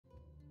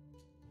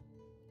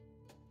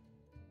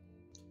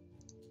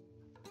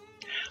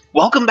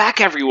Welcome back,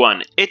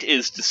 everyone! It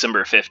is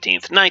December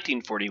 15th,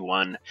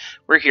 1941.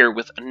 We're here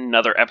with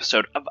another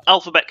episode of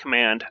Alphabet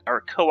Command,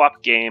 our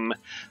co-op game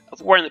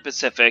of War in the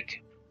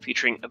Pacific,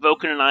 featuring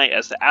Evoken and I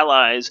as the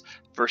allies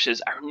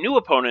versus our new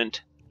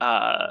opponent,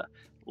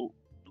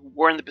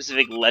 War in the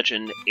Pacific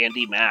legend,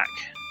 AndyMac.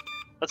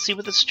 Let's see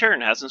what this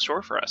turn has in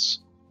store for us.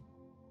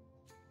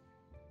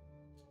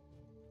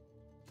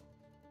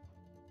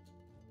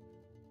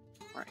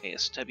 Our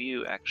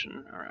ASW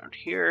action around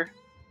here,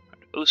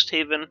 around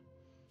Osthaven.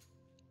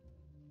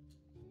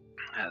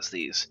 As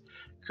these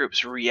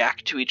groups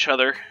react to each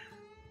other.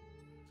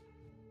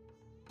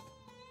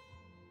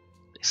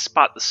 They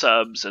spot the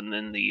subs, and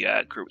then the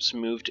groups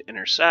move to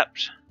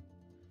intercept.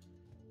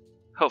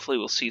 Hopefully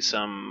we'll see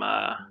some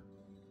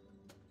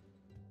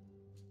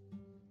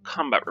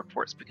combat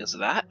reports because of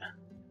that.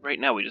 Right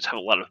now we just have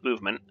a lot of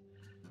movement.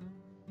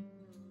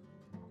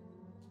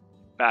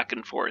 Back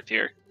and forth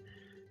here.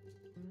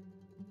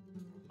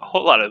 A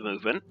whole lot of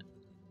movement.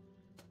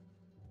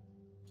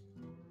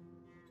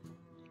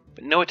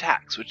 But no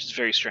attacks, which is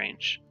very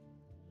strange.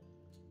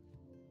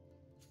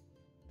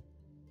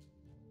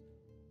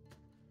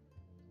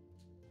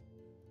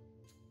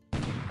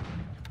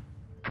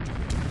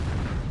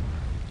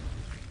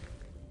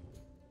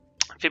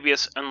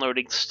 Amphibious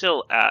unloading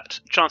still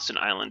at Johnston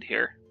Island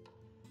here.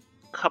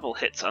 Couple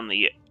hits on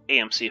the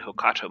AMC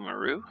Hokkaido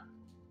Maru.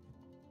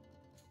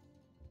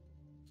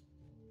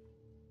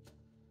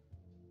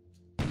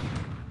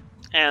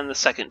 And the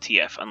second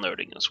TF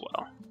unloading as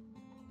well.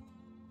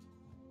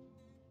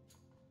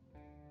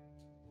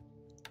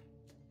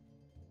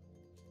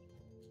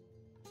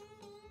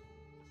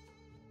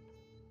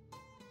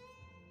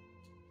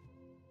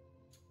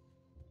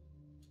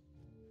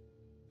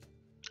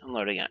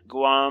 Unloading at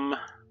Guam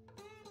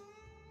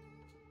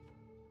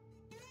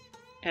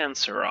and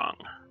Sarong.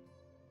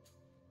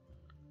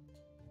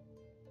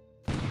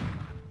 You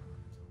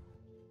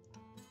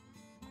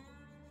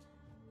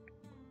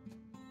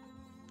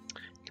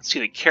can see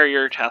the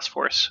carrier task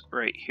force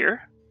right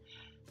here,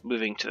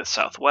 moving to the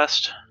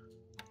southwest.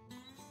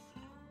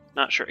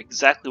 Not sure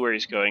exactly where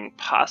he's going,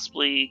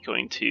 possibly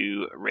going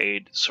to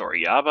raid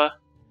Sorayaba.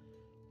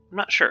 I'm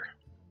not sure.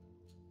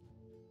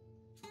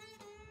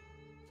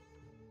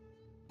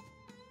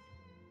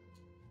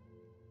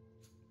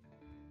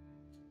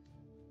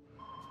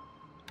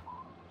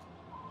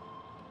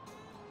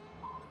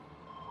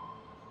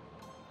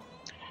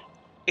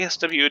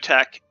 ASW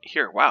attack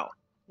here. Wow,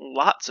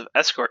 lots of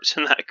escorts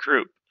in that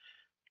group.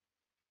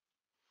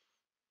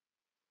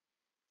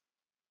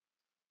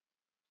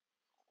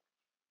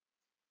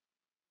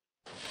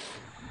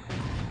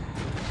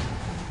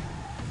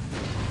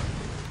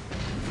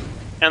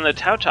 And the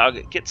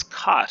Tautog gets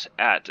caught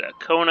at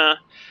Kona.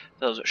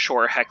 Those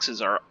shore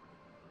hexes are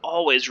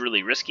always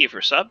really risky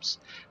for subs,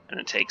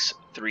 and it takes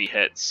 3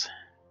 hits.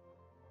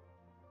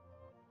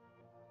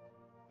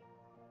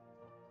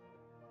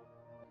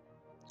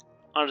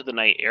 Onto the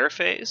night air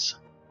phase.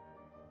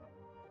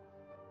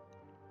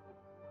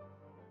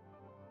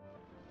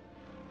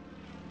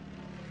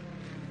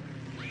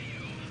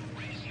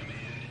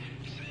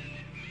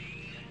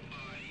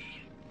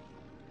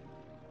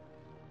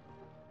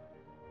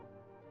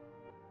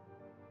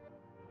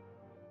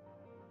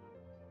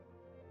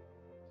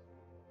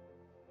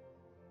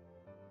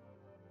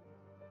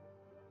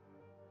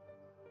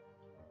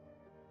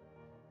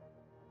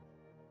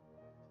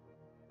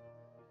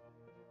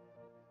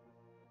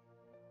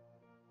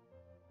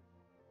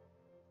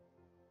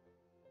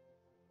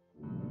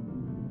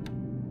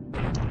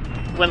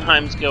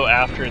 Blenheims go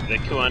after the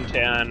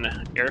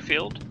Kuantan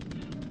airfield.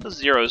 The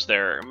zeros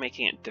there are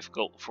making it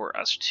difficult for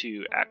us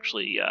to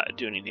actually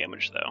do any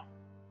damage, though.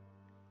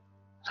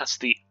 That's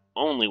the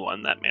only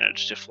one that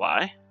managed to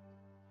fly.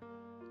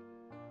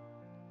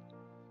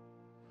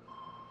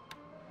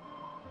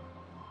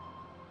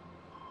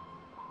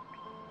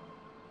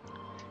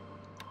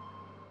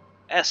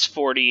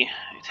 S-40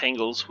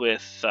 tangles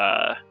with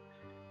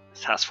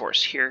task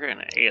force here in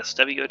an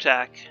ASW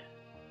attack.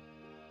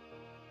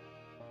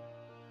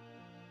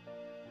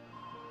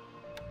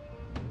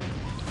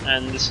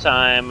 And this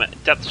time,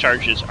 depth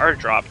charges are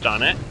dropped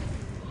on it,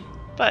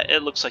 but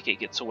it looks like it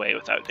gets away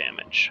without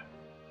damage.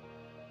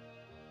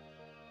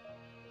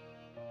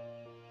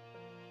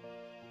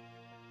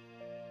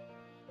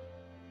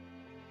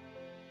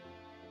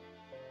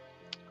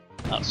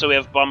 So we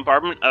have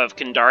bombardment of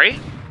Kandari.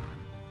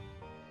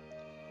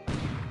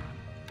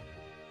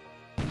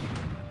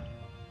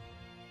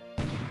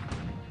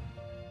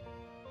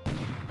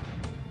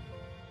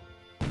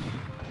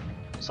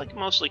 It's like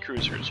mostly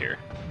cruisers here.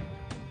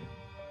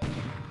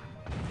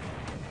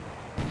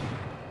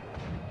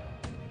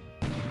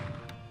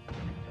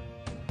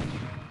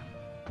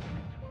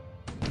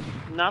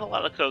 Not a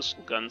lot of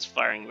coastal guns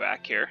firing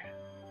back here,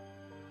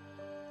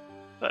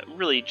 but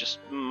really just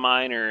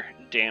minor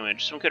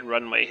damage. Some good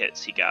runway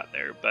hits he got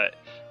there, but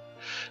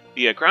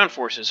the ground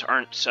forces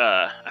aren't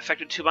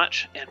affected too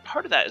much, and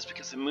part of that is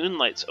because the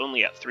moonlight's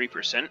only at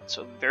 3%,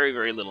 so very,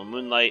 very little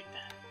moonlight.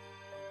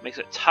 Makes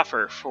it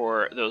tougher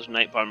for those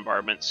night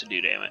bombardments to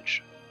do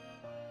damage.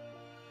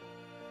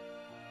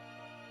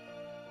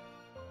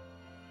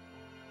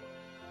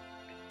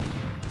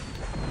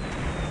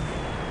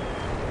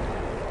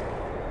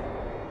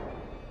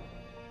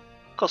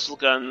 coastal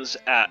guns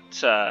at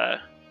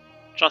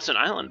Johnston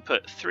Island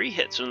put 3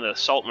 hits on the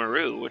Salt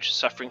Maru, which is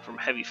suffering from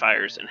heavy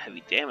fires and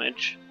heavy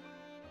damage.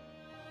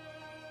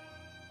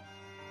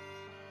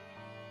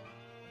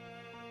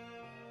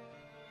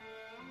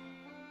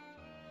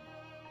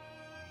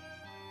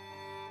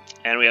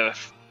 And we have a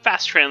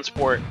fast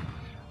transport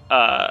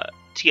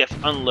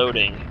TF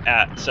unloading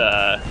at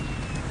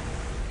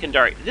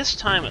Kandari. This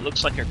time it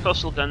looks like our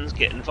coastal guns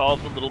get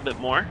involved a little bit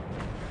more.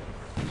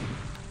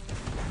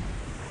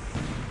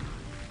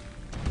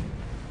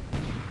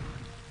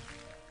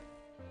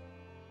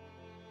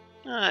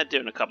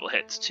 Doing a couple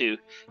hits to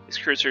these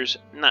cruisers,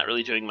 not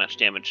really doing much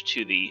damage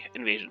to the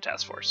invasion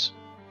task force.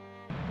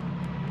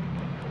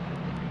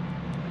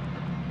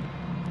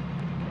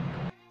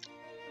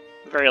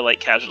 Very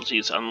light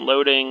casualties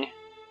unloading.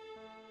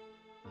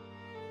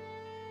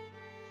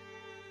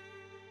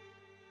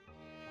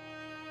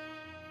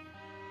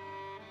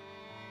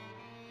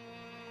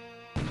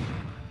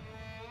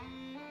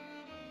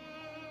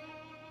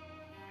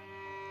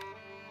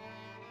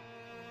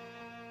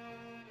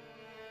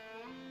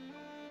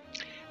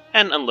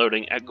 And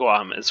unloading at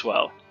Guam as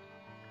well.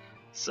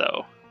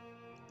 So,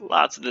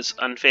 lots of this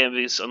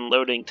unfamous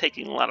unloading,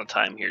 taking a lot of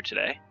time here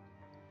today.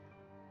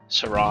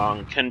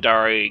 Sarong,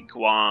 Kandari,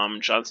 Guam,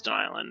 Johnston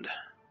Island.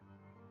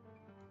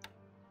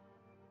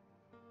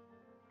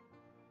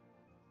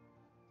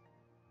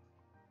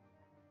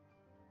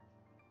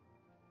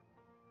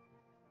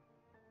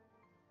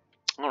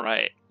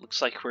 Alright,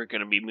 looks like we're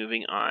going to be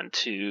moving on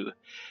to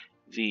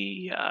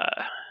the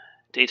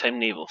daytime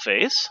naval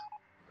phase.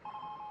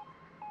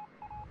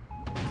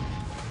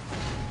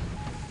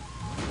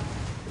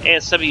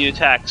 ASW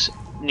attacks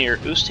near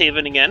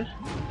Oosthaven again,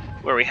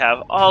 where we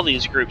have all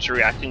these groups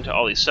reacting to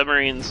all these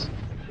submarines.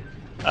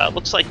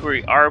 Looks like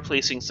we are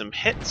placing some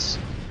hits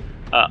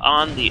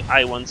on the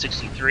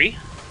I-163.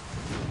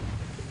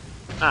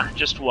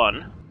 Just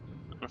one,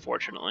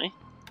 unfortunately.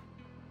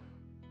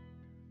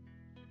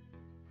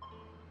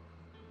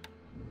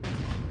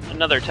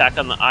 Another attack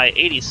on the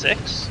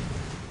I-86.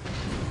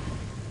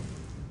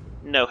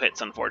 No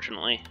hits,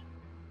 unfortunately.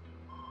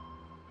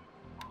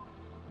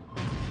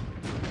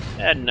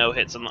 And no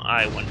hits on the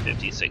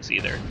I-156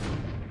 either.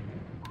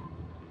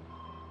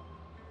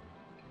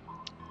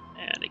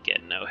 And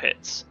again, no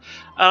hits.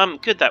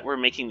 Good that we're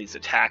making these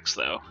attacks,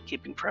 though.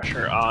 Keeping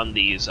pressure on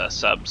these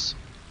subs.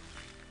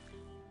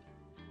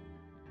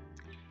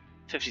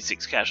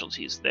 56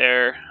 casualties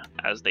there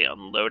as they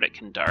unload at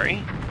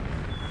Kandari.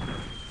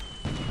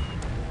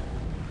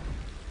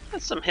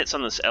 And some hits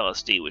on this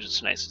LSD, which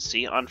is nice to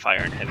see. On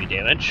fire and heavy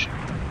damage.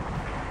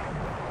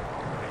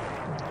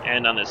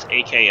 And on this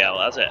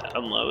AKL as it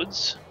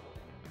unloads.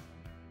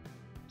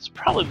 This will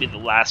probably be the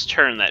last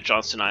turn that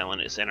Johnston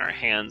Island is in our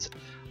hands.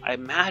 I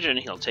imagine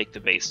he'll take the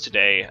base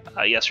today.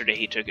 Yesterday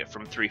he took it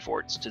from 3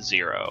 forts to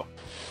 0.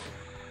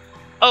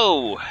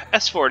 Oh,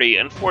 S-40,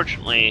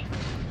 unfortunately,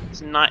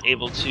 is not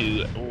able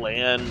to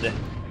land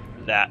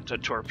that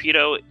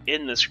torpedo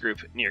in this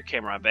group near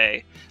Camera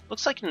Bay.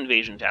 Looks like an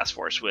invasion task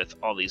force with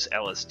all these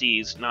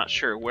LSDs, not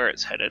sure where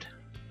it's headed.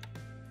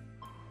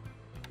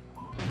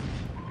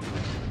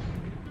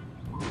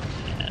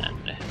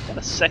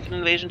 A second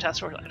invasion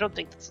task force? I don't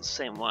think it's the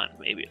same one.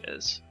 Maybe it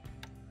is.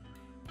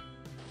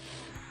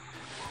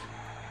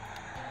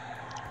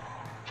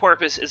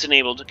 Porpoise isn't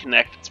able to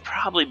connect. It's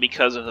probably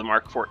because of the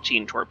Mark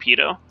 14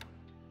 torpedo.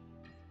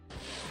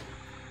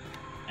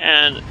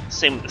 And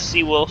same with the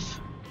Seawolf.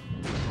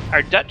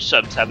 Our Dutch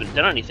subs haven't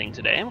done anything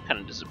today. I'm kind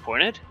of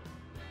disappointed.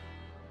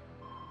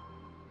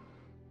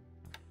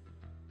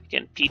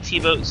 Again,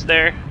 PT boats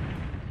there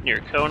near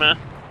Kona.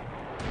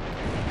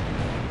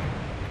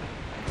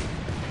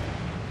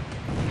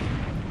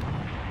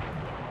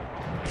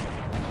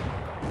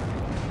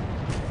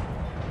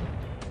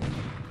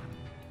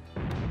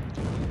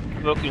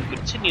 Evoken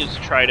continues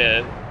to try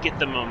to get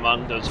them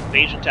among those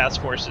invasion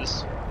task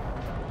forces.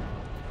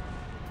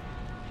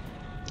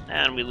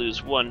 And we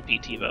lose 1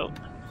 PT vote.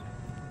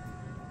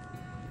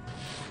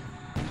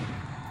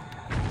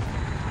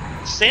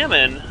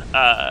 Salmon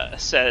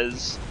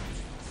says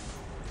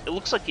it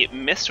looks like it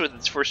missed with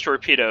its first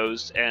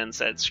torpedoes and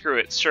said screw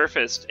it,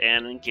 surfaced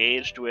and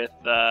engaged with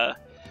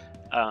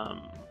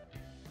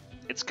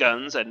its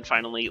guns and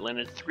finally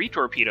landed 3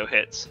 torpedo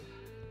hits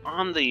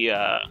on the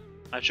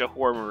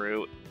Johor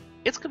Maru.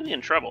 It's going to be in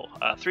trouble.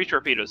 3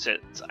 torpedoes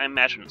hits. I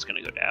imagine it's going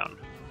to go down.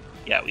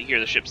 Yeah, we hear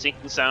the ship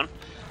sinking sound.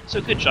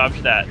 So good job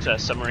to that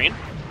submarine.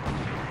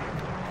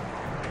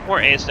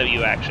 More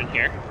ASW action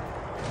here.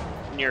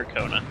 Near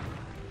Kona.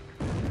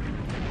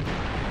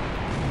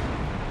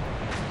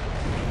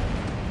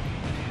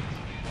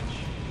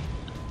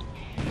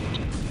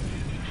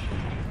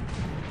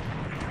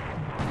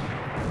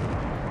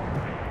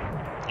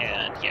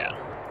 And yeah,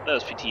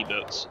 those PT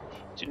boats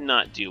do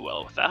not do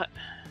well with that.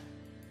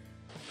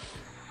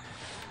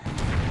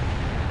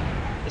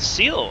 The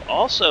Seal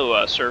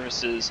also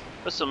surfaces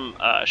with some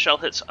shell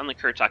hits on the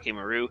Kuretake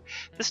Maru.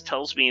 This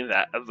tells me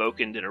that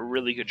Evoken did a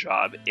really good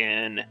job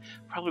in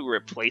probably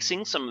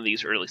replacing some of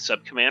these early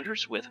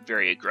sub-commanders with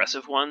very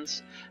aggressive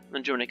ones, and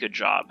then doing a good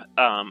job.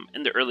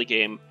 In the early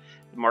game,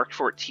 the Mark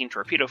 14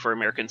 torpedo for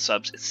American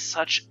subs is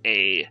such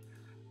a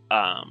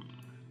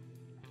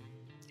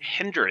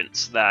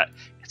hindrance that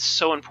it's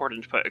so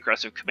important to put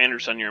aggressive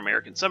commanders on your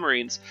American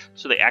submarines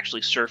so they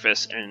actually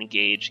surface and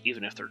engage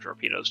even if their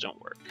torpedoes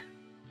don't work.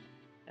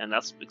 And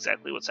that's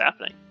exactly what's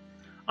happening.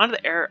 Onto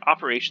the air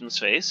operations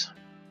phase.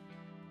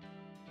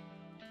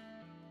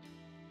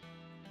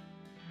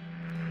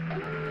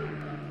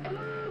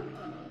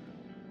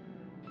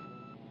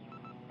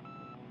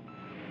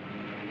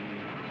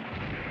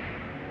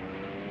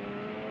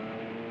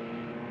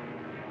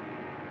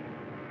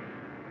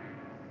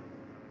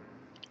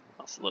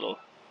 That's a little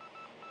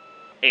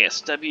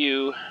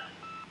ASW.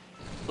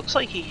 Looks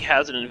like he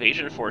has an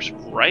invasion force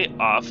right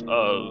off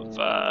of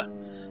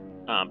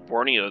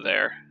Borneo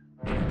there,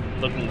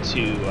 looking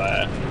to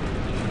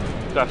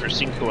go after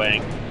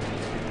Singkuang.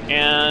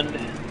 And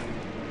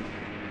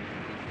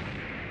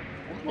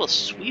a little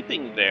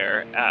sweeping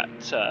there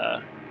at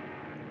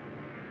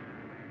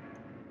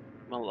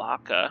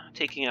Malacca,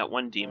 taking out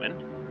one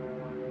demon.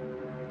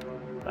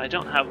 But I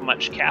don't have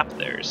much cap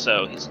there,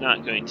 so he's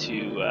not going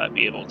to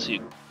be able to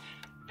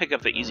pick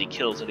up the easy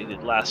kills that he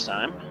did last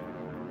time.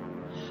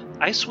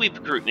 I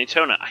sweep Groot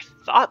Natona. I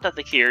thought that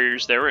the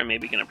carriers there were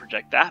maybe going to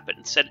protect that, but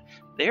instead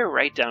they're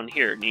right down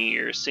here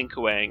near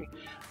Singkuang,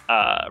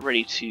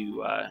 ready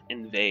to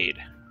invade.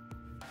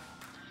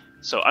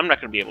 So I'm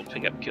not going to be able to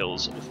pick up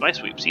kills with my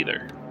sweeps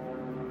either.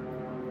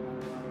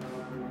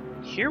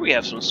 Here we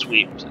have some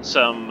sweeps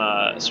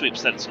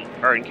that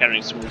are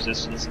encountering some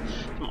resistance.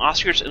 Some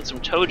Oscars and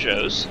some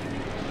Tojos.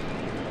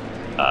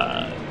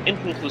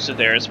 Inconclusive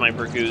there as my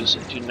Burgoos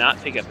do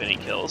not pick up any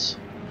kills.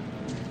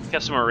 We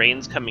have some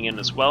Marines coming in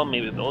as well.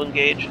 Maybe they'll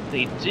engage.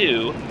 They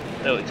do,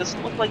 though it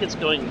doesn't look like it's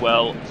going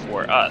well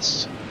for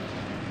us.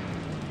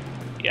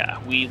 Yeah,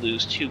 we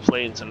lose 2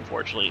 planes,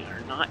 unfortunately.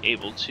 Are not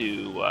able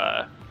to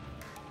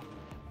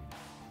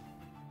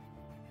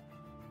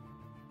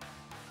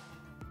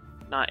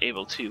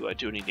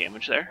do any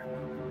damage there.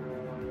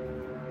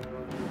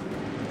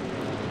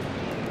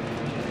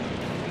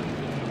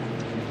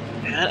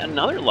 And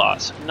another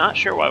loss. Not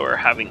sure why we're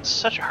having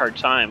such a hard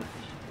time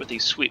with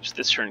these sweeps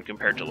this turn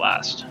compared to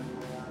last.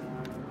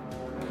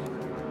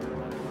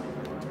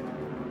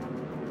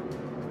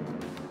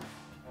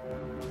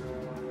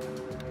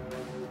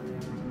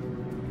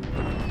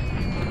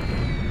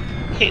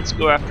 Kates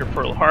go after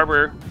Pearl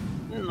Harbor,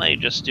 and they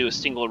just do a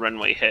single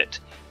runway hit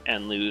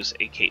and lose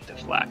a Kate to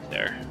flak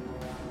there.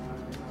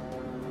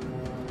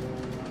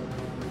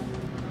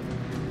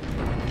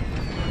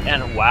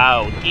 And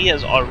wow, he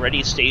has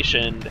already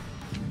stationed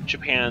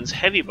Japan's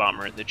heavy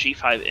bomber, the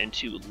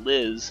G5N2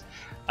 Liz,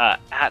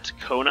 at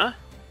Kona,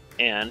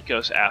 and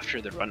goes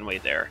after the runway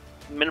there.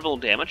 Minimal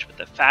damage, but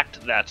the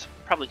fact that,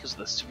 probably because of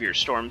the severe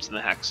storms in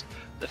the Hex,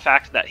 the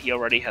fact that he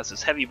already has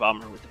his heavy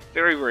bomber with a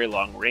very, very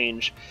long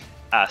range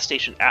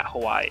stationed at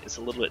Hawaii is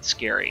a little bit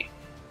scary.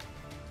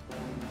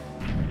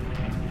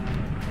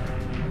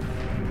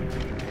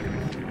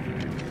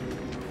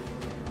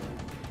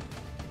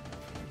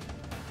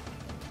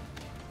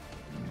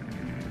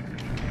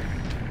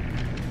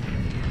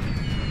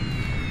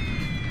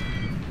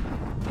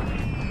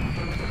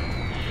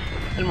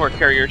 And more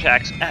carrier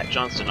attacks at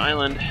Johnston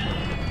Island.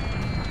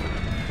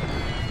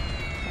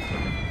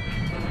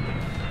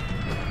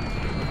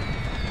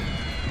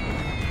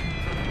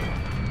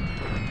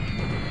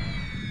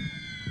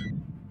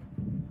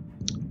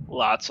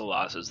 Lots of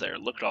losses there.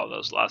 Look at all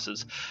those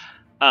losses.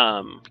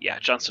 Yeah,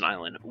 Johnston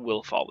Island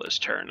will fall this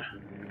turn.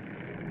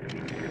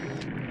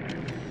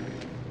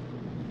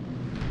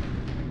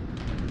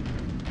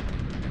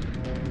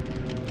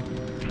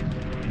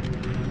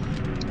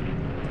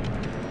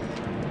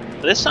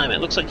 This time it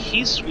looks like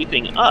he's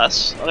sweeping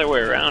us, other way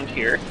around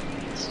here.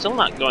 Still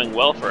not going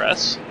well for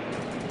us.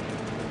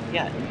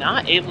 Yeah,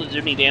 not able to do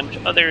any damage.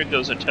 Oh, there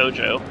goes a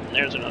Tojo.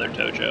 There's another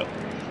Tojo.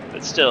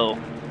 But still,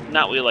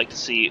 not what we like to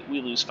see. We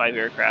lose 5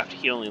 aircraft.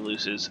 He only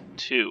loses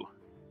 2.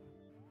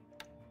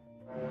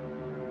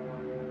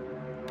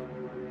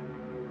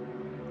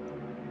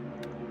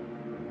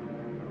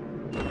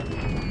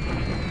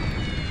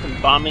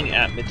 And bombing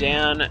at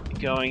Medan,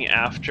 going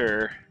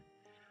after...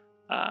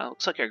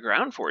 looks like our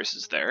ground force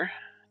is there,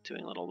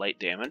 doing a little light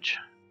damage.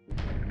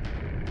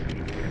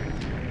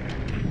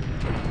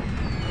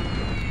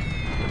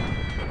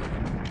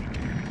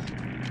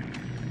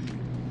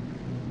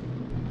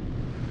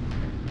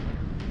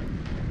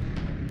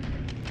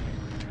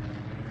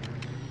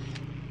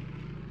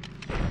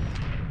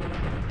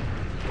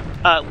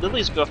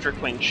 Lilies go after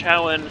Quang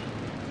Chowan,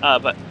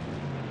 but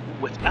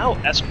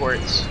without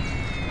escorts,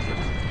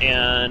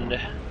 and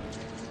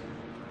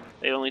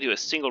they only do a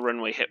single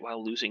runway hit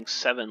while losing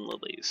 7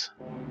 Lilies.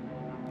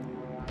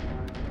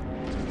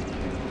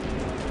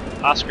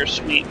 Oscar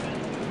sweep,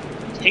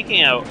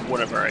 taking out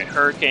one of our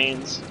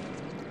Hurricanes.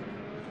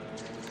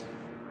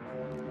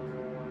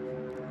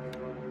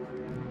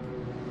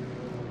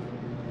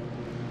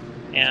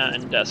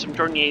 and some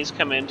Dorniers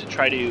come in to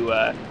try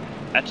to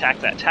attack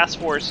that task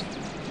force,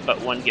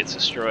 but one gets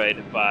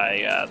destroyed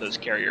by those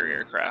carrier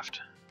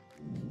aircraft.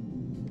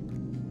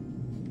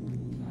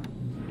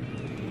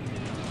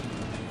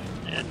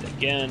 And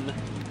again.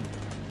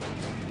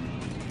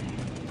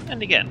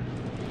 And again.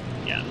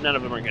 Yeah, none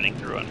of them are getting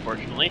through,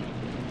 unfortunately.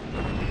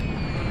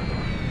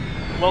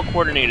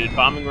 Well-coordinated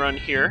bombing run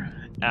here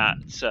at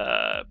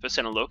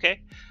Vicenaloke.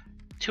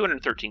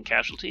 213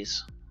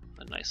 casualties.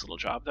 A nice little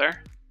job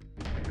there.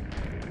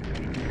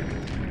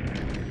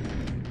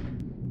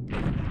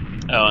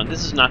 Oh, and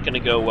this is not going to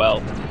go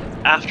well.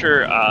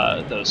 After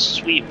those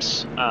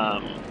sweeps,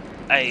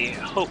 I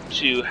hope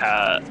to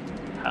have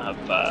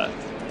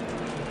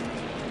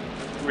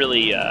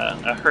really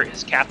hurt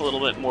his cap a little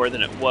bit more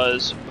than it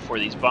was before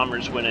these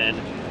bombers went in.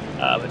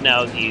 But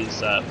now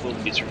these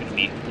wildebeest are going to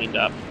be cleaned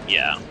up.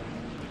 Yeah.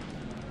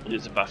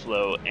 Lose a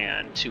buffalo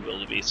and 2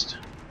 wildebeest.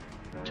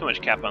 Too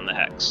much cap on the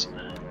hex.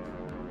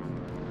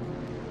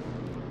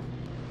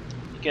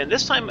 Again,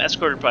 this time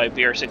escorted by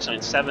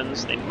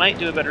BR-697s. They might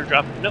do a better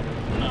job. Nope.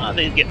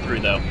 They get through,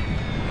 though.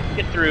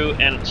 Get through,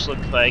 and it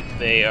looks like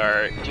they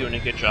are doing a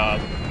good job.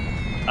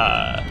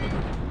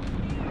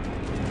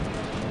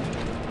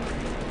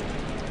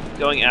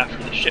 Going after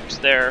the ships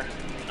there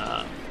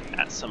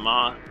at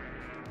Sama.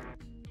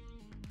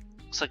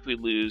 Looks like we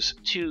lose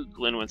 2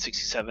 Glen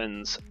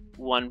 167s,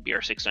 1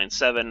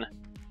 BR-697,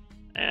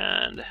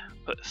 and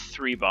put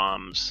 3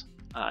 bombs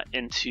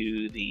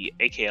into the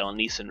AKL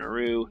Nisa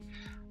Nauru,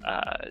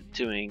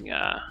 doing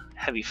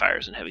heavy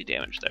fires and heavy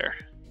damage there.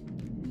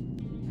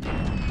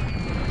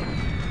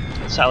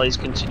 Sallies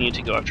continue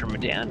to go after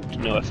Medan, to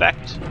no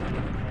effect.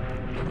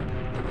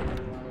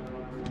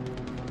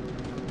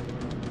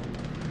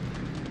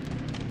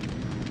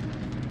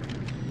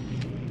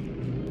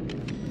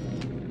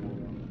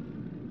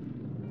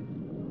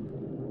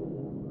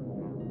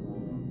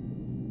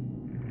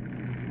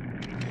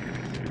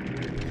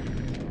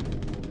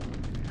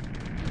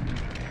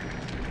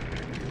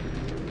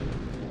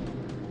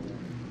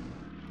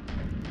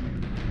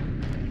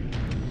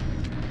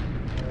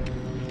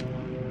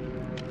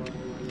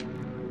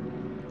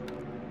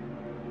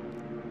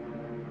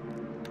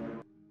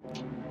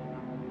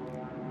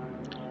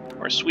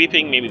 Or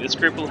sweeping, maybe this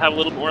group will have a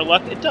little more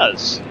luck. It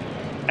does.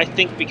 I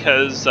think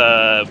because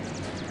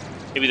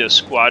maybe those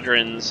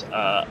squadrons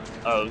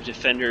of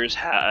defenders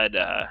had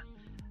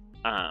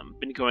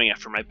been going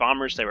after my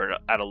bombers. They were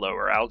at a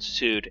lower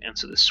altitude, and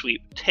so the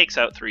sweep takes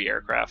out 3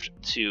 aircraft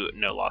to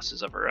no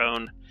losses of her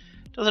own.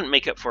 Doesn't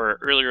make up for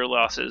earlier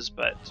losses,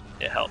 but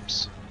it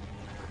helps.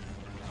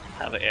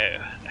 Have a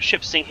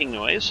ship sinking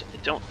noise. I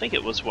don't think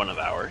it was one of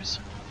ours.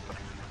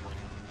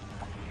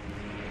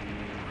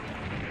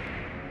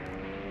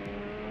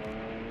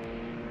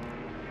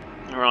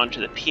 We're on to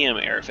the PM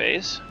air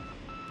phase.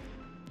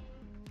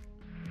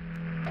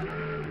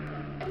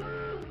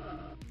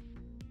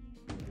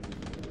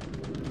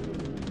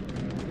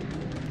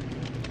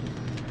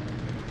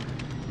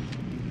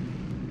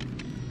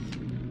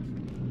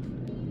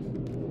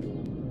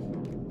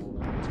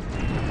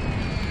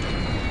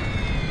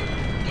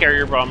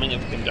 Carrier bombing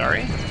of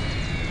Gandari.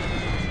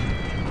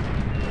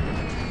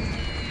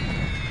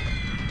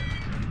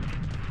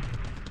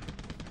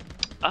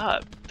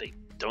 They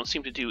don't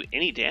seem to do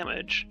any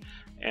damage.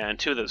 And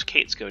 2 of those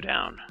Kates go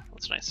down.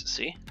 That's nice to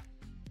see.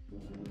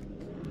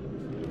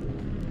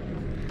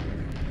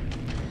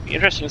 Be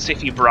interesting to see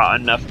if he brought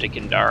enough to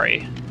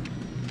Gandari.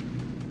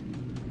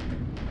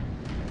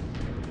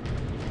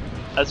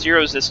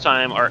 Zeros this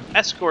time are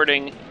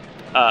escorting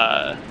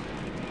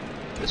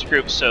this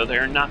group, so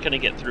they're not going to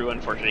get through.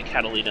 Unfortunately,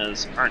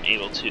 Catalinas aren't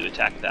able to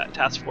attack that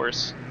task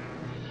force.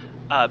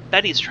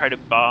 Betty's tried to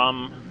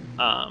bomb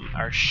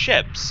our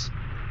ships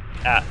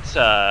at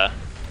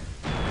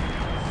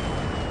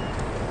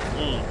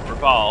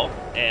Raval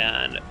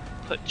and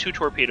put 2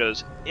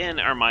 torpedoes in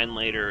our mine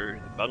later,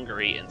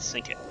 Bungaree, and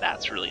sink it.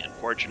 That's really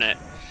unfortunate.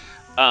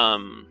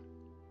 I'm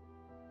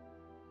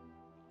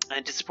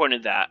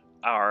disappointed that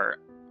our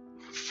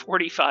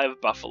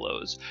 45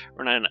 buffaloes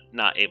were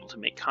not able to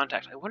make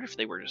contact. I wonder if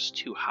they were just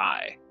too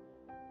high.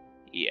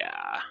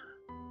 Yeah.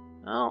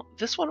 Well,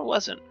 this one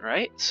wasn't,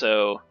 right?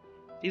 So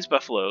these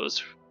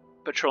buffaloes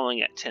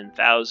patrolling at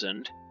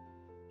 10,000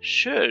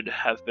 should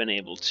have been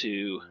able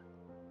to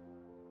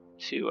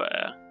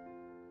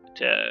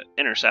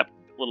intercept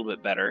a little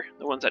bit better.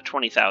 The ones at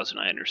 20,000,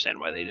 I understand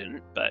why they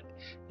didn't, but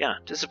yeah,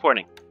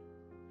 disappointing.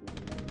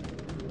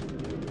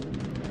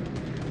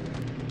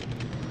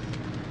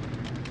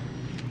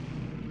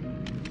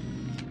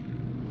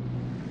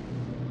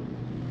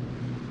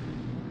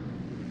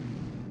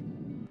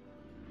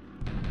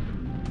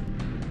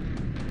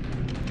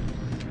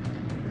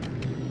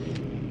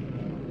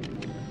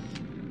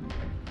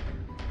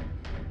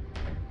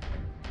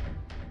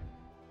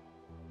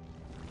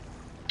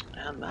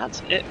 And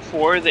that's it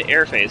for the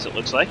air phase, it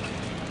looks like.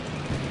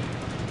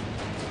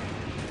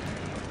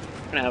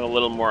 We're gonna have a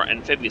little more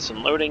amphibious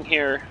unloading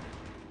here.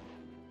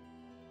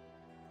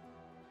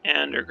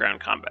 And our ground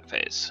combat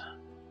phase.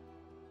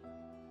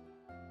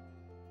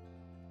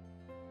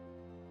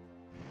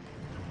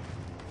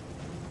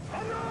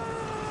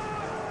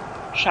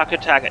 shock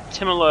attack at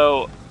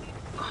Timalo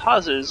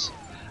causes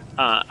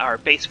our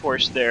base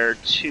force there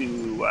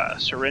to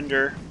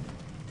surrender.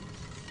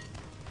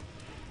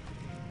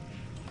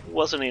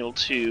 Wasn't able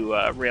to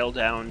rail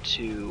down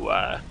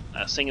to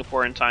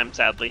Singapore in time,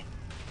 sadly.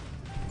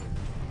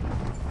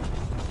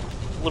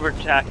 Deliberate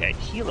attack at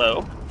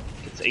Hilo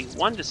gets a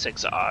 1 to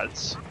 6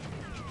 odds.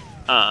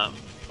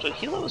 So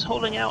Hilo is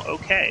holding out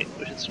okay,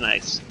 which is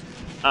nice.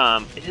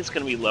 It is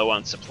going to be low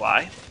on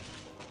supply.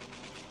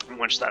 And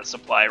once that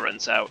supply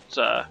runs out,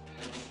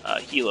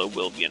 Hilo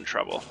will be in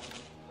trouble.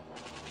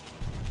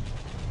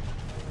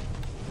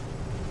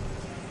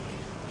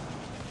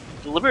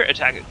 Deliberate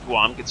attack at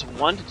Guam gets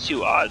 1 to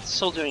 2 odds,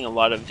 still doing a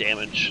lot of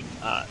damage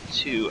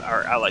to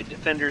our allied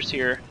defenders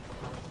here.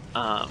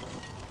 But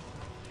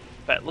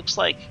it looks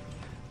like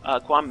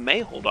Guam may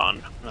hold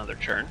on another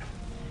turn.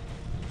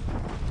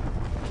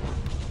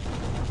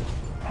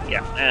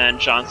 Yeah, and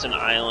Johnston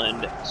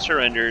Island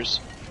surrenders,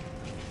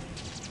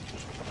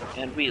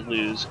 and we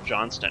lose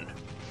Johnston.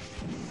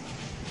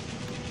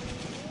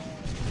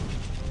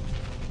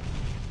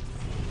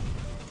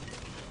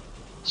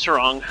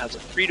 Sarong has a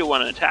 3 to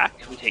 1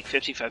 attack. We take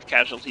 55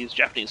 casualties.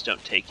 Japanese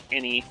don't take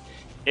any.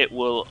 It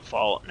will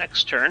fall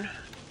next turn.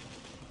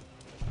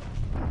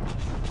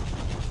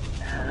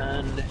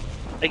 And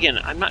again,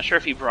 I'm not sure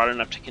if he brought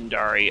enough to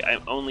Kandari.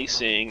 I'm only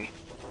seeing,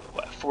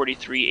 what,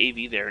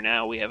 43 AV there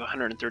now. We have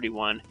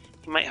 131.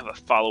 He might have a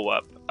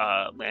follow-up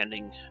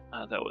landing,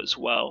 though, as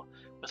well,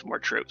 with more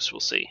troops.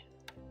 We'll see.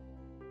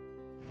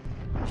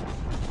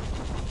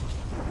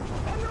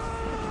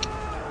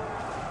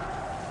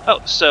 Oh,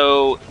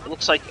 so it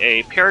looks like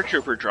a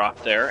paratrooper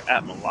dropped there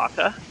at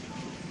Malacca.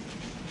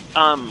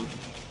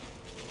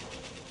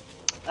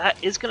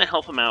 That is going to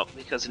help him out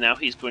because now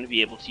he's going to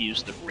be able to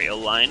use the rail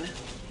line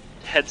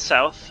to head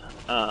south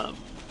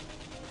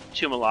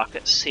to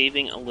Malacca,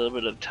 saving a little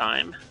bit of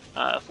time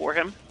for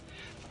him.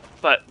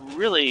 But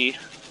really,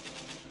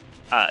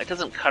 it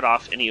doesn't cut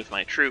off any of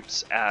my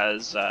troops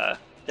as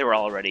they were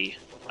already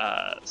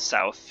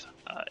south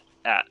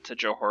at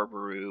Johor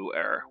Bahru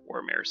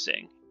or Mir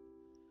Singh.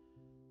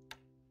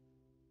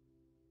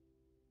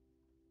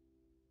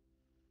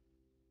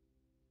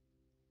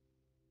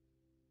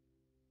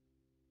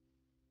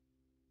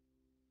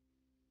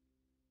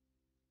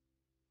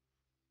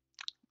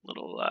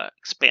 Little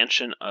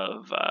expansion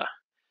of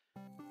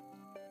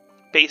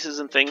bases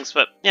and things,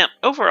 but yeah,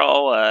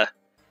 overall,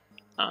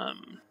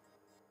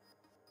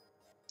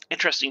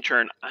 interesting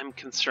turn. I'm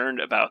concerned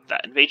about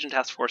that invasion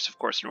task force, of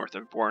course, north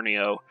of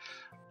Borneo.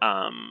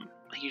 I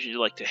usually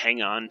like to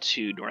hang on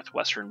to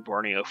northwestern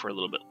Borneo for a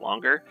little bit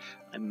longer.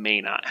 I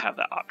may not have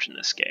that option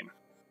this game.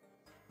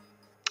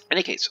 In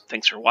any case,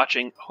 thanks for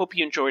watching. Hope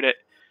you enjoyed it,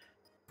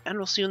 and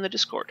we'll see you in the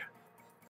Discord.